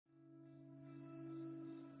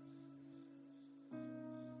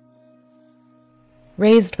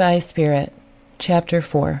Raised by Spirit, Chapter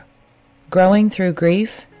 4, Growing Through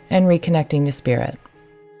Grief and Reconnecting to Spirit.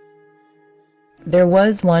 There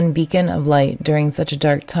was one beacon of light during such a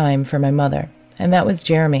dark time for my mother, and that was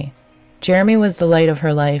Jeremy. Jeremy was the light of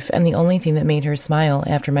her life and the only thing that made her smile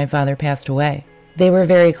after my father passed away. They were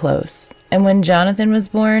very close, and when Jonathan was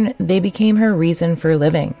born, they became her reason for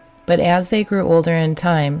living. But as they grew older in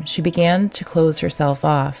time, she began to close herself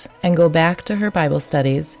off and go back to her Bible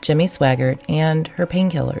studies, Jimmy Swaggart, and her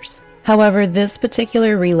painkillers. However, this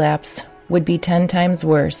particular relapse would be 10 times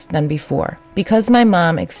worse than before. Because my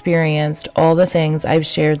mom experienced all the things I've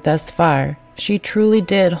shared thus far, she truly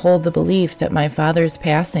did hold the belief that my father's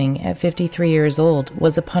passing at 53 years old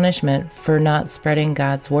was a punishment for not spreading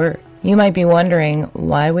God's word. You might be wondering,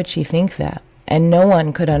 why would she think that? And no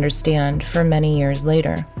one could understand for many years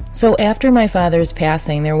later. So after my father's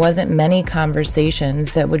passing, there wasn't many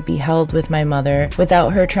conversations that would be held with my mother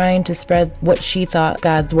without her trying to spread what she thought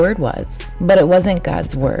God's word was. But it wasn't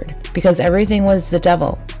God's word, because everything was the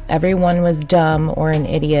devil. Everyone was dumb or an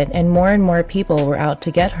idiot, and more people were out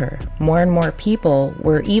to get her. More and more people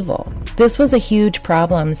were evil. This was a huge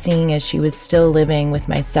problem, seeing as she was still living with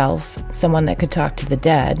myself, someone that could talk to the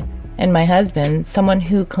dead, and my husband, someone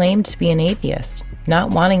who claimed to be an atheist, not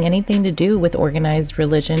wanting anything to do with organized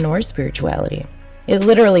religion or spirituality. It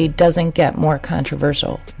literally doesn't get more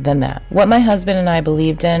controversial than that. What my husband and I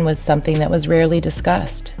believed in was something that was rarely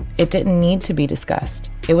discussed. It didn't need to be discussed.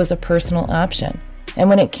 It was a personal option. And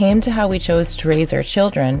when it came to how we chose to raise our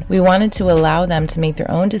children, we wanted to allow them to make their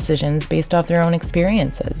own decisions based off their own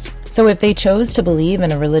experiences. So if they chose to believe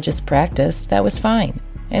in a religious practice, that was fine.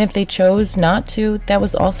 And if they chose not to, that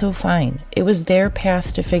was also fine. It was their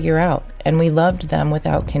path to figure out, and we loved them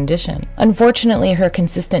without condition. Unfortunately, her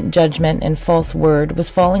consistent judgment and false word was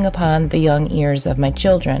falling upon the young ears of my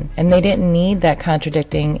children, and they didn't need that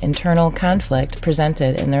contradicting internal conflict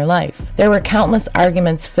presented in their life. There were countless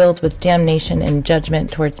arguments filled with damnation and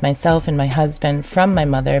judgment towards myself and my husband from my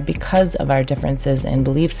mother because of our differences in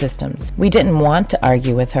belief systems. We didn't want to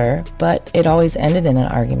argue with her, but it always ended in an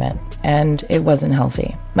argument, and it wasn't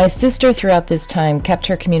healthy. My sister throughout this time kept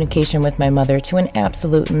her communication with my mother to an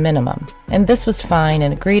absolute minimum, and this was fine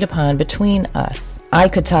and agreed upon between us. I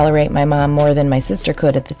could tolerate my mom more than my sister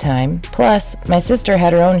could at the time. Plus, my sister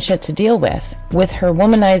had her own shit to deal with. With her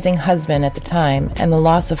womanizing husband at the time and the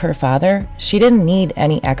loss of her father, she didn't need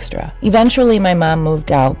any extra. Eventually, my mom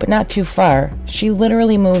moved out, but not too far. She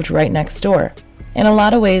literally moved right next door. In a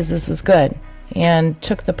lot of ways, this was good, and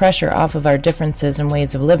took the pressure off of our differences and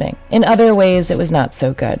ways of living. In other ways, it was not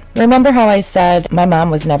so good. Remember how I said my mom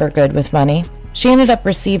was never good with money? She ended up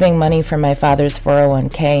receiving money from my father's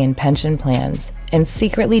 401k and pension plans, and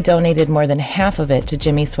secretly donated more than half of it to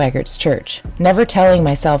Jimmy Swaggart's church, never telling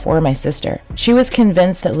myself or my sister. She was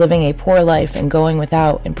convinced that living a poor life and going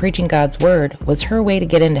without and preaching God's word was her way to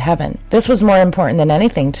get into heaven. This was more important than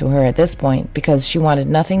anything to her at this point, because she wanted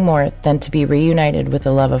nothing more than to be reunited with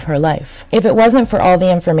the love of her life. If it wasn't for all the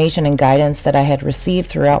information and guidance that I had received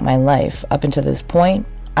throughout my life up until this point,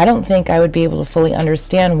 I don't think I would be able to fully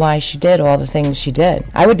understand why she did all the things she did.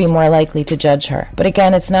 I would be more likely to judge her. But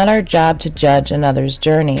again, it's not our job to judge another's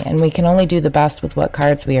journey, and we can only do the best with what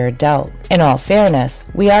cards we are dealt. In all fairness,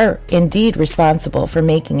 we are indeed responsible for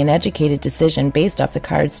making an educated decision based off the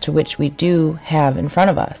cards to which we do have in front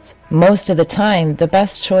of us. Most of the time, the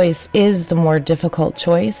best choice is the more difficult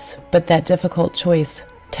choice, but that difficult choice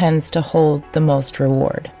tends to hold the most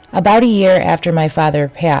reward. About a year after my father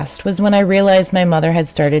passed was when I realized my mother had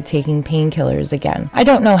started taking painkillers again. I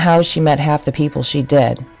don't know how she met half the people she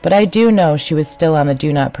did, but I do know she was still on the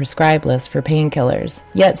do not prescribe list for painkillers.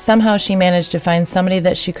 Yet somehow she managed to find somebody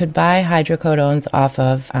that she could buy hydrocodones off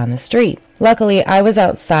of on the street. Luckily, I was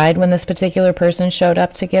outside when this particular person showed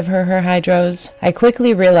up to give her hydros. I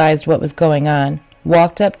quickly realized what was going on.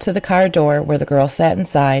 Walked up to the car door where the girl sat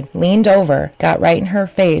inside, leaned over, got right in her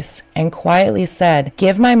face, and quietly said,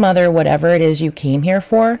 "Give my mother whatever it is you came here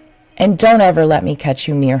for, and don't ever let me catch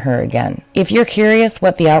you near her again." If you're curious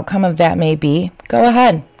what the outcome of that may be, go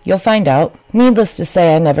ahead. You'll find out. Needless to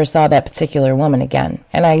say, I never saw that particular woman again.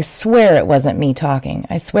 And I swear it wasn't me talking.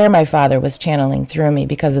 I swear my father was channeling through me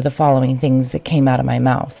because of the following things that came out of my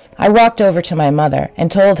mouth. I walked over to my mother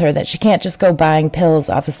and told her that she can't just go buying pills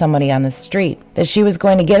off of somebody on the street, that she was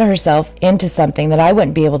going to get herself into something that I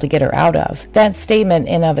wouldn't be able to get her out of. That statement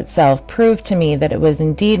in of itself proved to me that it was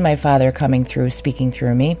indeed my father coming through, speaking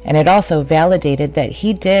through me, and it also validated that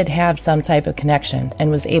he did have some type of connection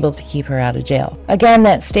and was able to keep her out of jail. Again,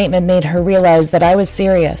 that statement made her realize that I was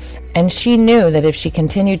serious, and she knew that if she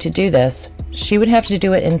continued to do this, she would have to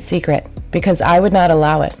do it in secret, because I would not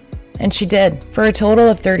allow it. And she did. For a total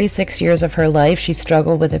of 36 years of her life, she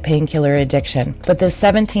struggled with a painkiller addiction. But the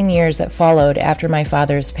 17 years that followed after my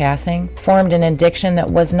father's passing formed an addiction that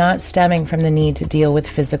was not stemming from the need to deal with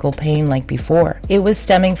physical pain like before. It was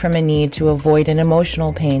stemming from a need to avoid an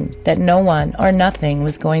emotional pain that no one or nothing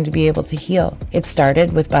was going to be able to heal. It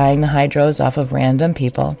started with buying the hydros off of random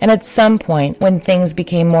people, and at some point, when things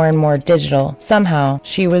became more and more digital, somehow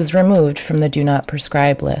she was removed from the do not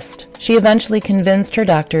prescribe list. She eventually convinced her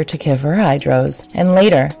doctor to give her hydros, and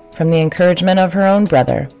later, from the encouragement of her own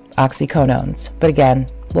brother, oxycodones. But again,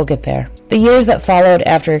 we'll get there. The years that followed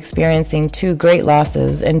after experiencing 2 great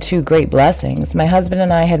losses and 2 great blessings, my husband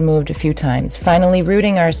and I had moved a few times, finally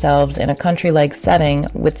rooting ourselves in a country-like setting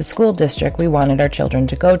with the school district we wanted our children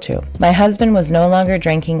to go to. My husband was no longer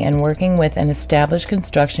drinking and working with an established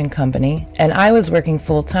construction company, and I was working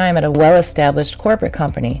full-time at a well-established corporate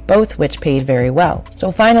company, both which paid very well. So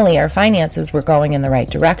finally, our finances were going in the right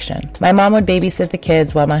direction. My mom would babysit the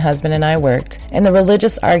kids while my husband and I worked, and the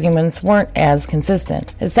religious arguments weren't as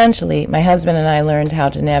consistent. Essentially, my husband and I learned how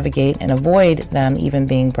to navigate and avoid them even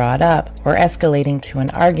being brought up or escalating to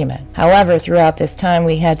an argument. However, throughout this time,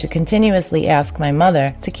 we had to continuously ask my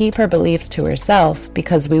mother to keep her beliefs to herself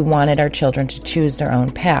because we wanted our children to choose their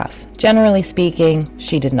own path. Generally speaking,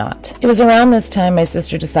 she did not. It was around this time my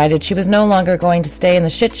sister decided she was no longer going to stay in the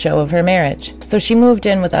shit show of her marriage, so she moved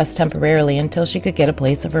in with us temporarily until she could get a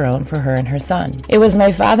place of her own for her and her son. It was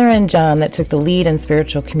my father and John that took the lead in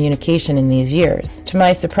spiritual communication in these years. To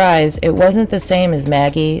my surprise, it wasn't the same as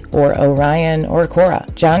Maggie or Orion or Cora.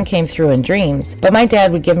 John came through in dreams, but my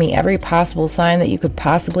dad would give me every possible sign that you could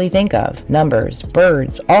possibly think of. Numbers,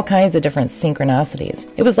 birds, all kinds of different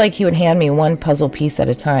synchronicities. It was like he would hand me one puzzle piece at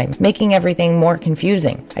a time, making everything more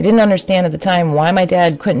confusing. I didn't understand at the time why my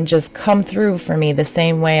dad couldn't just come through for me the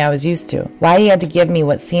same way I was used to. Why he had to give me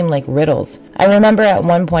what seemed like riddles. I remember at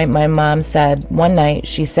one point my mom said one night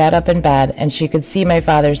she sat up in bed and she could see my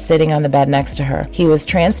father sitting on the bed next to her. He was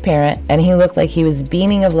transparent and he looked like he was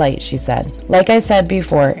beaming of light, she said. Like I said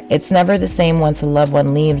before, it's never the same once a loved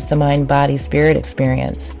one leaves the mind-body-spirit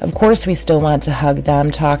experience. Of course we still want to hug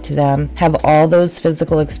them, talk to them, have all those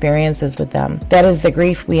physical experiences with them. That is the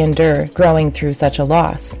grief we endure growing through such a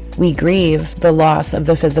loss. We grieve the loss of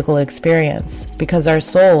the physical experience because our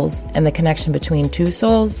souls and the connection between two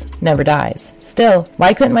souls never dies. Still,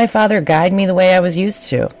 why couldn't my father guide me the way I was used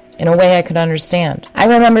to? In a way I could understand. I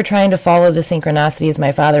remember trying to follow the synchronicities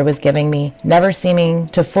my father was giving me, never seeming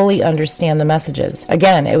to fully understand the messages.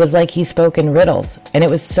 Again, it was like he spoke in riddles, and it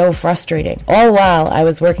was so frustrating. All while I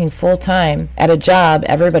was working full-time at a job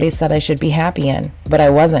everybody said I should be happy in, but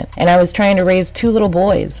I wasn't. And I was trying to raise 2 little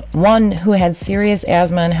boys, one who had serious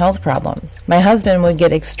asthma and health problems. My husband would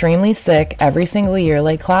get extremely sick every single year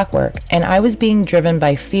like clockwork, and I was being driven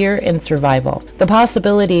by fear and survival. The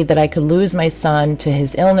possibility that I could lose my son to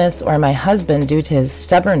his illness or my husband due to his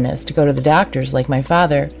stubbornness to go to the doctors like my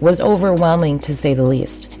father was overwhelming to say the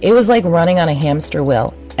least. It was like running on a hamster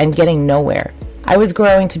wheel and getting nowhere. I was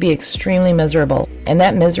growing to be extremely miserable, and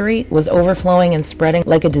that misery was overflowing and spreading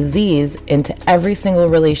like a disease into every single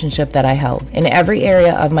relationship that I held, in every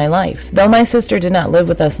area of my life. Though my sister did not live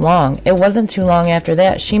with us long, it wasn't too long after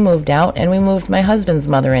that she moved out and we moved my husband's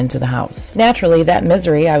mother into the house. Naturally, that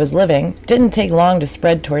misery I was living didn't take long to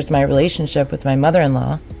spread towards my relationship with my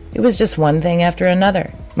mother-in-law. It was just one thing after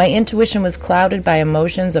another. My intuition was clouded by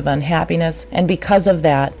emotions of unhappiness, and because of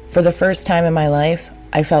that, for the first time in my life,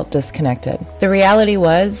 I felt disconnected. The reality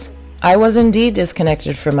was, I was indeed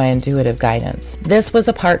disconnected from my intuitive guidance. This was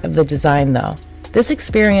a part of the design, though. This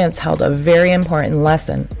experience held a very important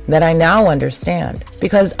lesson that I now understand,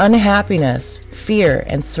 because unhappiness, fear,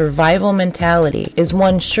 and survival mentality is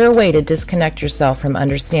one sure way to disconnect yourself from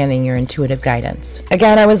understanding your intuitive guidance.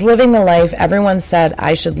 Again, I was living the life everyone said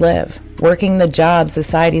I should live, working the job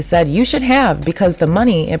society said you should have because the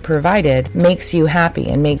money it provided makes you happy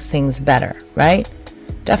and makes things better, right?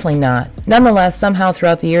 Definitely not. Nonetheless, somehow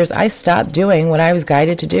throughout the years, I stopped doing what I was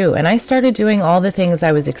guided to do, and I started doing all the things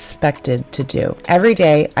I was expected to do. Every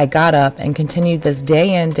day, I got up and continued this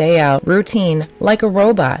day in, day out routine like a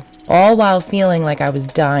robot, all while feeling like I was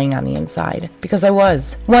dying on the inside, because I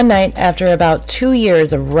was. One night, after about 2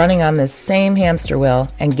 years of running on this same hamster wheel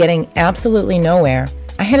and getting absolutely nowhere,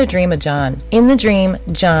 I had a dream of John. In the dream,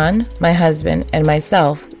 John, my husband, and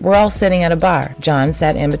myself were all sitting at a bar. John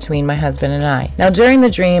sat in between my husband and I. Now, during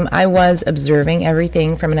the dream, I was observing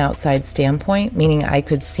everything from an outside standpoint, meaning I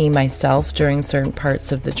could see myself during certain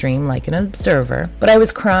parts of the dream like an observer, but I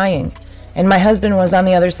was crying. And my husband was on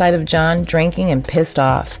the other side of John, drinking and pissed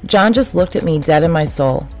off. John just looked at me dead in my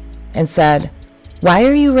soul and said, "Why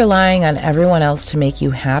are you relying on everyone else to make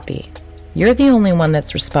you happy? You're the only one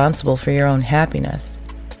that's responsible for your own happiness.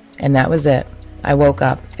 And that was it. I woke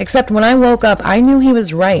up. Except when I woke up, I knew he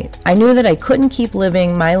was right. I knew that I couldn't keep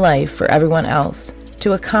living my life for everyone else,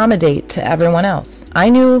 to accommodate to everyone else. I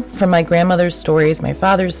knew from my grandmother's stories, my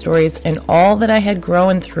father's stories, and all that I had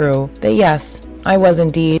grown through that yes, I was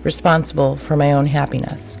indeed responsible for my own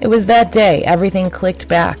happiness. It was that day everything clicked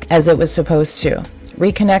back as it was supposed to.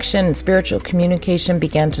 Reconnection and spiritual communication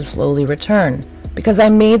began to slowly return because I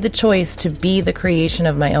made the choice to be the creation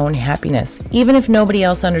of my own happiness, even if nobody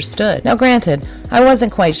else understood. Now granted, I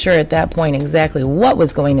wasn't quite sure at that point exactly what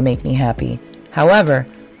was going to make me happy. However,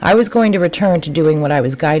 I was going to return to doing what I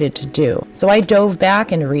was guided to do. So I dove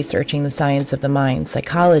back into researching the science of the mind,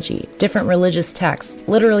 psychology, different religious texts,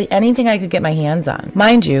 literally anything I could get my hands on.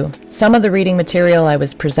 Mind you, some of the reading material I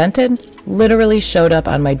was presented literally showed up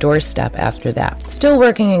on my doorstep after that. Still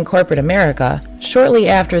working in corporate America, shortly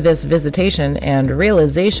after this visitation and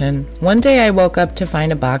realization, one day I woke up to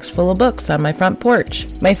find a box full of books on my front porch.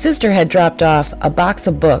 My sister had dropped off a box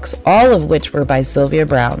of books, all of which were by Sylvia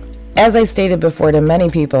Browne. As I stated before to many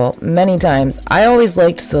people, many times, I always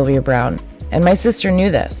liked Sylvia Browne, and my sister knew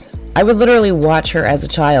this. I would literally watch her as a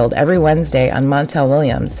child every Wednesday on Montel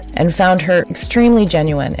Williams and found her extremely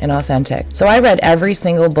genuine and authentic. So I read every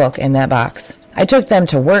single book in that box. I took them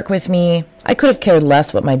to work with me. I could have cared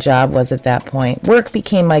less what my job was at that point. Work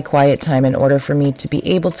became my quiet time in order for me to be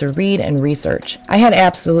able to read and research. I had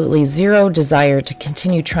absolutely zero desire to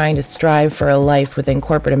continue trying to strive for a life within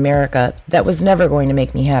corporate America that was never going to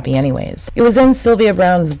make me happy anyways. It was in Sylvia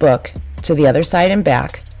Browne's book, To the Other Side and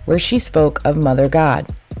Back, where she spoke of Mother God.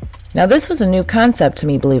 Now this was a new concept to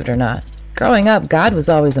me, believe it or not. Growing up, God was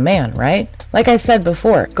always a man, right? Like I said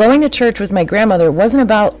before, going to church with my grandmother wasn't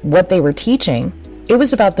about what they were teaching. It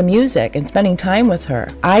was about the music and spending time with her.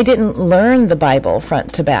 I didn't learn the Bible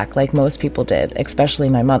front to back like most people did, especially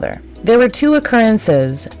my mother. There were two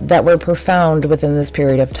occurrences that were profound within this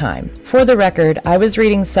period of time. For the record, I was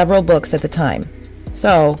reading several books at the time.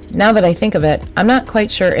 So, now that I think of it, I'm not quite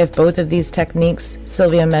sure if both of these techniques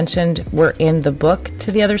Sylvia mentioned were in the book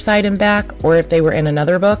To the Other Side and Back, or if they were in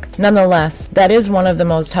another book. Nonetheless, that is one of the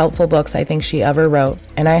most helpful books I think she ever wrote,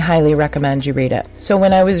 and I highly recommend you read it. So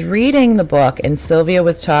when I was reading the book and Sylvia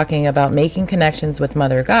was talking about making connections with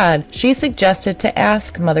Mother God, she suggested to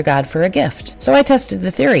ask Mother God for a gift. So I tested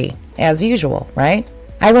the theory, as usual, right?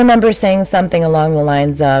 I remember saying something along the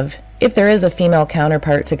lines of, if there is a female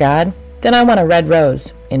counterpart to God, then I want a red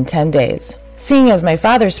rose in 10 days. Seeing as my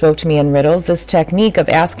father spoke to me in riddles, this technique of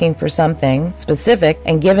asking for something specific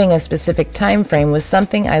and giving a specific time frame was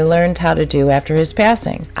something I learned how to do after his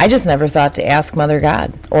passing. I just never thought to ask Mother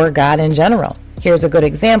God, or God in general. Here's a good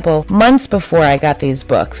example. Months before I got these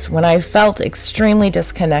books, when I felt extremely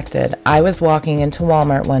disconnected, I was walking into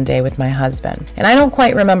Walmart one day with my husband. And I don't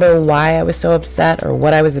quite remember why I was so upset or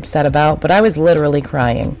what I was upset about, but I was literally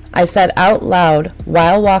crying. I said out loud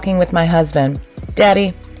while walking with my husband,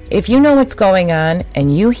 "Daddy, if you know what's going on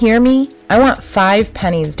and you hear me, I want 5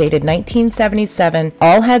 pennies dated 1977,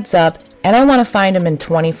 all heads up, and I want to find them in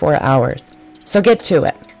 24 hours. So get to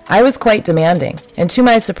it." I was quite demanding, and to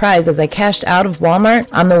my surprise, as I cashed out of Walmart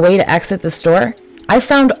on the way to exit the store, I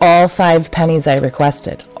found all 5 pennies I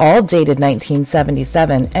requested, all dated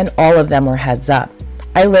 1977, and all of them were heads up.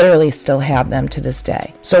 I literally still have them to this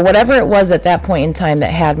day. So whatever it was at that point in time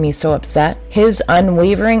that had me so upset, his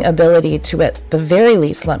unwavering ability to at the very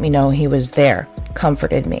least let me know he was there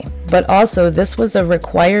comforted me. But also, this was a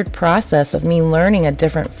required process of me learning a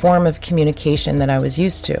different form of communication that I was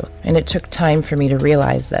used to, and it took time for me to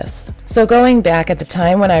realize this. So going back at the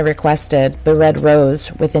time when I requested the red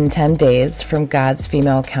rose within 10 days from God's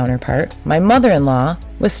female counterpart, my mother-in-law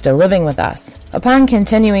was still living with us. Upon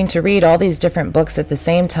continuing to read all these different books at the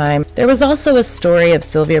same time, there was also a story of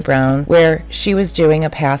Sylvia Browne where she was doing a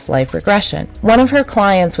past life regression. One of her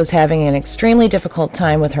clients was having an extremely difficult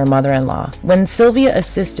time with her mother-in-law. When Sylvia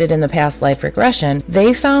assisted in the past life regression,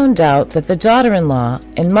 they found out that the daughter-in-law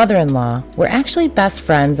and mother-in-law were actually best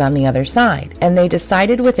friends on the other side, and they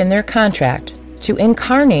decided within their contract to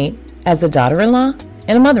incarnate as a daughter-in-law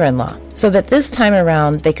and a mother-in-law, so that this time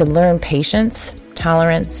around they could learn patience,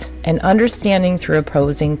 tolerance, and understanding through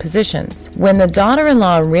opposing positions. When the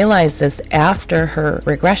daughter-in-law realized this after her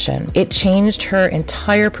regression, it changed her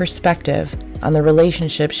entire perspective on the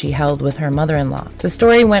relationship she held with her mother-in-law. The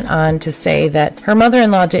story went on to say that her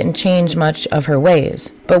mother-in-law didn't change much of her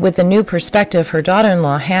ways, but with the new perspective her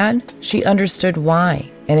daughter-in-law had, she understood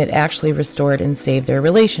why, and it actually restored and saved their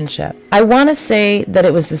relationship. I want to say that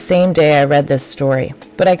it was the same day I read this story,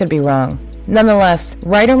 but I could be wrong. Nonetheless,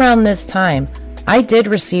 right around this time, I did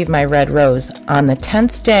receive my red rose on the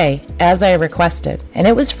 10th day as I requested, and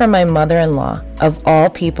it was from my mother-in-law, of all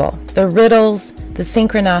people. The riddles, the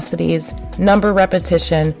synchronicities, number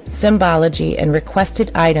repetition, symbology, and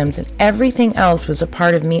requested items, and everything else was a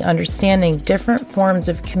part of me understanding different forms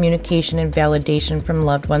of communication and validation from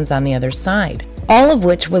loved ones on the other side. All of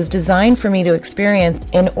which was designed for me to experience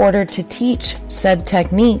in order to teach said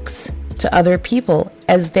techniques to other people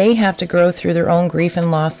as they have to grow through their own grief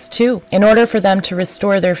and loss too, in order for them to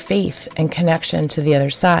restore their faith and connection to the other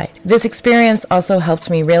side. This experience also helped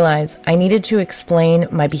me realize I needed to explain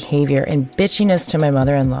my behavior and bitchiness to my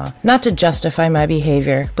mother-in-law, not to justify my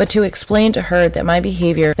behavior, but to explain to her that my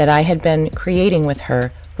behavior that I had been creating with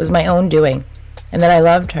her was my own doing, and that I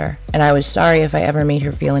loved her, and I was sorry if I ever made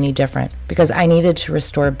her feel any different, because I needed to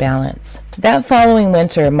restore balance. That following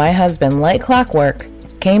winter, my husband, like clockwork,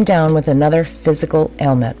 came down with another physical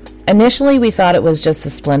ailment. Initially, we thought it was just a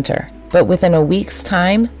splinter, but within a week's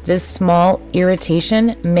time, this small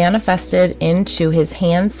irritation manifested into his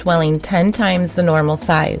hand swelling 10 times the normal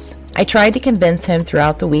size. I tried to convince him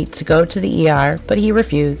throughout the week to go to the ER, but he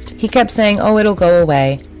refused. He kept saying, "Oh, it'll go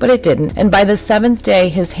away," but it didn't, and by the 7th day,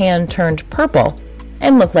 his hand turned purple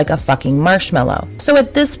and looked like a fucking marshmallow. So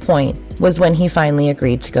at this point was when he finally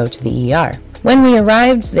agreed to go to the ER. When we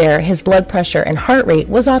arrived there, his blood pressure and heart rate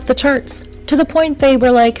was off the charts, to the point they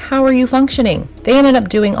were like, "How are you functioning?" They ended up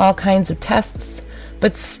doing all kinds of tests,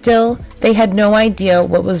 but still, they had no idea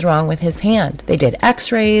what was wrong with his hand. They did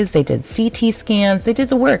x-rays, they did CT scans, they did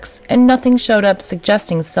the works, and nothing showed up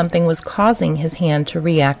suggesting something was causing his hand to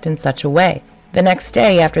react in such a way. The next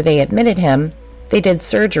day, after they admitted him, they did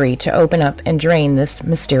surgery to open up and drain this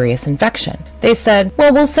mysterious infection. They said,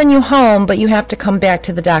 "Well, we'll send you home, but you have to come back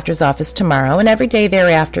to the doctor's office tomorrow and every day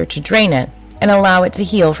thereafter to drain it and allow it to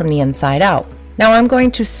heal from the inside out." Now, I'm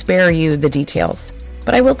going to spare you the details,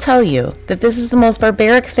 but I will tell you that this is the most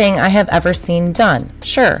barbaric thing I have ever seen done.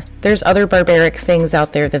 Sure, there's other barbaric things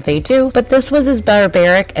out there that they do, but this was as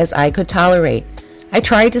barbaric as I could tolerate. I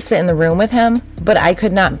tried to sit in the room with him, but I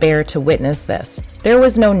could not bear to witness this. There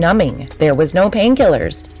was no numbing. There was no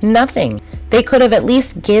painkillers. Nothing. They could have at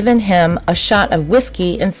least given him a shot of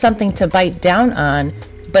whiskey and something to bite down on,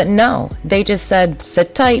 but no. They just said,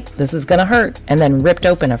 "Sit tight, this is gonna hurt," and then ripped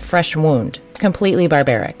open a fresh wound. Completely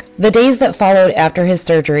barbaric. The days that followed after his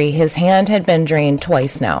surgery, his hand had been drained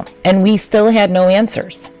twice now, and we still had no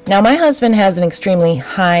answers. Now, my husband has an extremely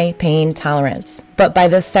high pain tolerance, but by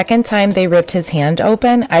the second time they ripped his hand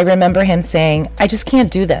open, I remember him saying, "I just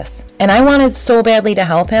can't do this." And I wanted so badly to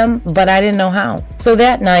help him, but I didn't know how. So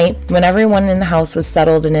that night, when everyone in the house was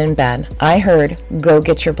settled and in bed, I heard, "Go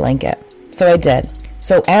get your blanket." So I did.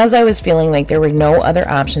 So as I was feeling like there were no other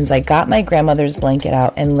options, I got my grandmother's blanket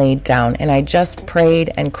out and laid down, and I just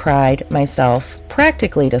prayed and cried myself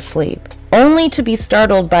practically to sleep, only to be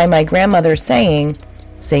startled by my grandmother saying,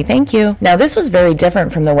 "Say thank you." Now, this was very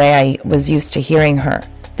different from the way I was used to hearing her.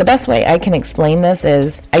 The best way I can explain this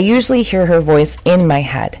is I usually hear her voice in my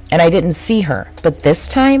head, and I didn't see her. But this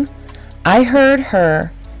time, I heard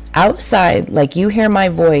her outside like you hear my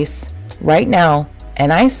voice right now,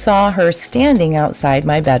 and I saw her standing outside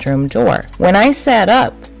my bedroom door. When I sat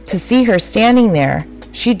up to see her standing there,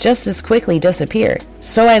 she just as quickly disappeared.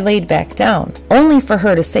 So I laid back down, only for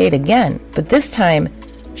her to say it again. But this time,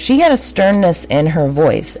 she had a sternness in her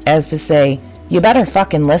voice as to say, "You better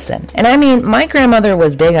fucking listen." And I mean, my grandmother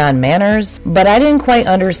was big on manners, but I didn't quite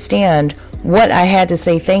understand what I had to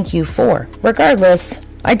say thank you for. Regardless,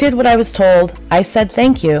 I did what I was told. I said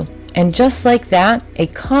thank you. And just like that, a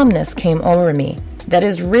calmness came over me that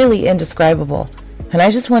is really indescribable, and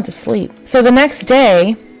I just went to sleep. So the next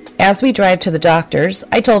day, as we drive to the doctor's,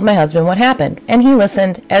 I told my husband what happened, and he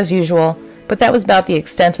listened, as usual, but that was about the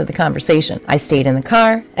extent of the conversation. I stayed in the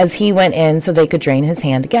car as he went in so they could drain his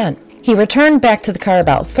hand again. He returned back to the car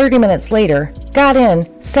about 30 minutes later, got in,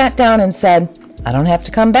 sat down, and said, "I don't have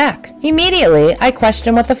to come back." Immediately, I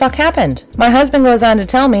questioned what the fuck happened. My husband goes on to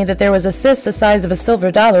tell me that there was a cyst the size of a silver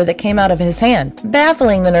dollar that came out of his hand,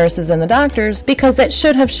 baffling the nurses and the doctors because it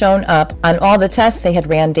should have shown up on all the tests they had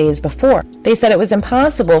ran days before. They said it was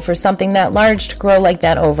impossible for something that large to grow like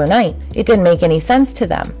that overnight. It didn't make any sense to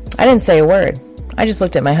them. I didn't say a word. I just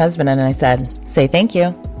looked at my husband and I said, "Say thank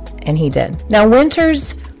you." And he did. Now,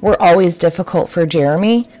 winters were always difficult for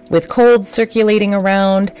Jeremy, with colds circulating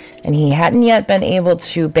around, and he hadn't yet been able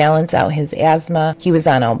to balance out his asthma. He was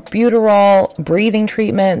on albuterol, breathing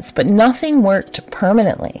treatments, but nothing worked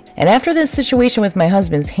permanently. And after this situation with my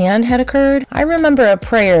husband's hand had occurred, I remember a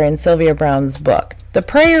prayer in Sylvia Browne's book. The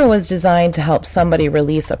prayer was designed to help somebody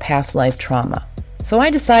release a past life trauma. So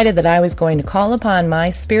I decided that I was going to call upon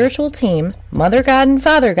my spiritual team, Mother God and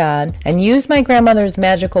Father God, and use my grandmother's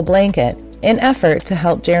magical blanket in effort to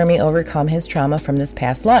help Jeremy overcome his trauma from this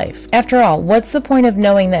past life. After all, what's the point of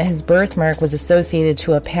knowing that his birthmark was associated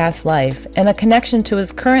to a past life and a connection to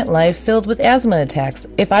his current life filled with asthma attacks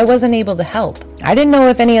if I wasn't able to help? I didn't know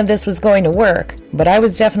if any of this was going to work, but I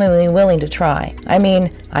was definitely willing to try. I mean,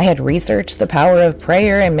 I had researched the power of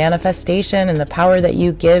prayer and manifestation and the power that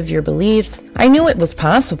you give your beliefs. I knew it was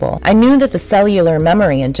possible. I knew that the cellular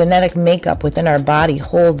memory and genetic makeup within our body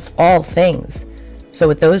holds all things. So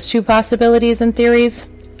with those two possibilities and theories,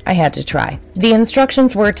 I had to try. The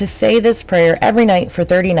instructions were to say this prayer every night for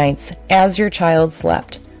 30 nights as your child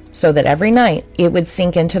slept, so that every night it would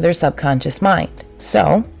sink into their subconscious mind.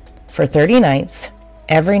 So, for 30 nights,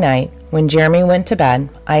 every night, when Jeremy went to bed,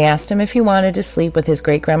 I asked him if he wanted to sleep with his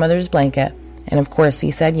great-grandmother's blanket, and of course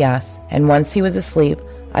he said yes, and once he was asleep,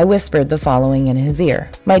 I whispered the following in his ear.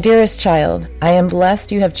 My dearest child, I am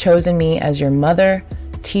blessed you have chosen me as your mother,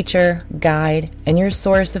 teacher, guide, and your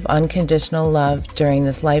source of unconditional love during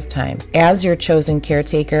this lifetime. As your chosen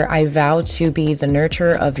caretaker, I vow to be the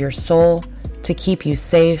nurturer of your soul, to keep you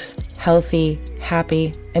safe, healthy,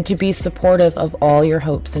 happy, and to be supportive of all your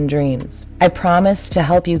hopes and dreams. I promise to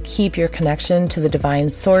help you keep your connection to the divine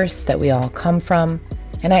source that we all come from,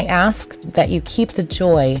 and I ask that you keep the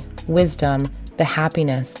joy, wisdom, the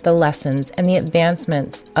happiness, the lessons, and the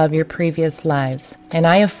advancements of your previous lives. And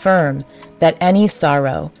I affirm that any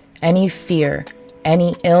sorrow, any fear,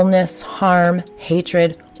 any illness, harm,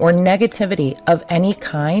 hatred, or negativity of any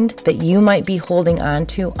kind that you might be holding on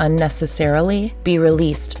to unnecessarily be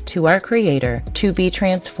released to our Creator to be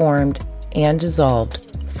transformed and dissolved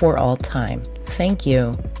for all time. Thank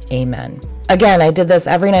you. Amen. Again, I did this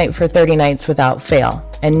every night for 30 nights without fail.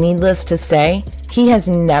 And needless to say, he has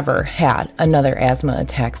never had another asthma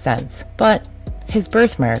attack since. But his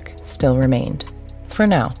birthmark still remained. For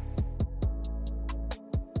now.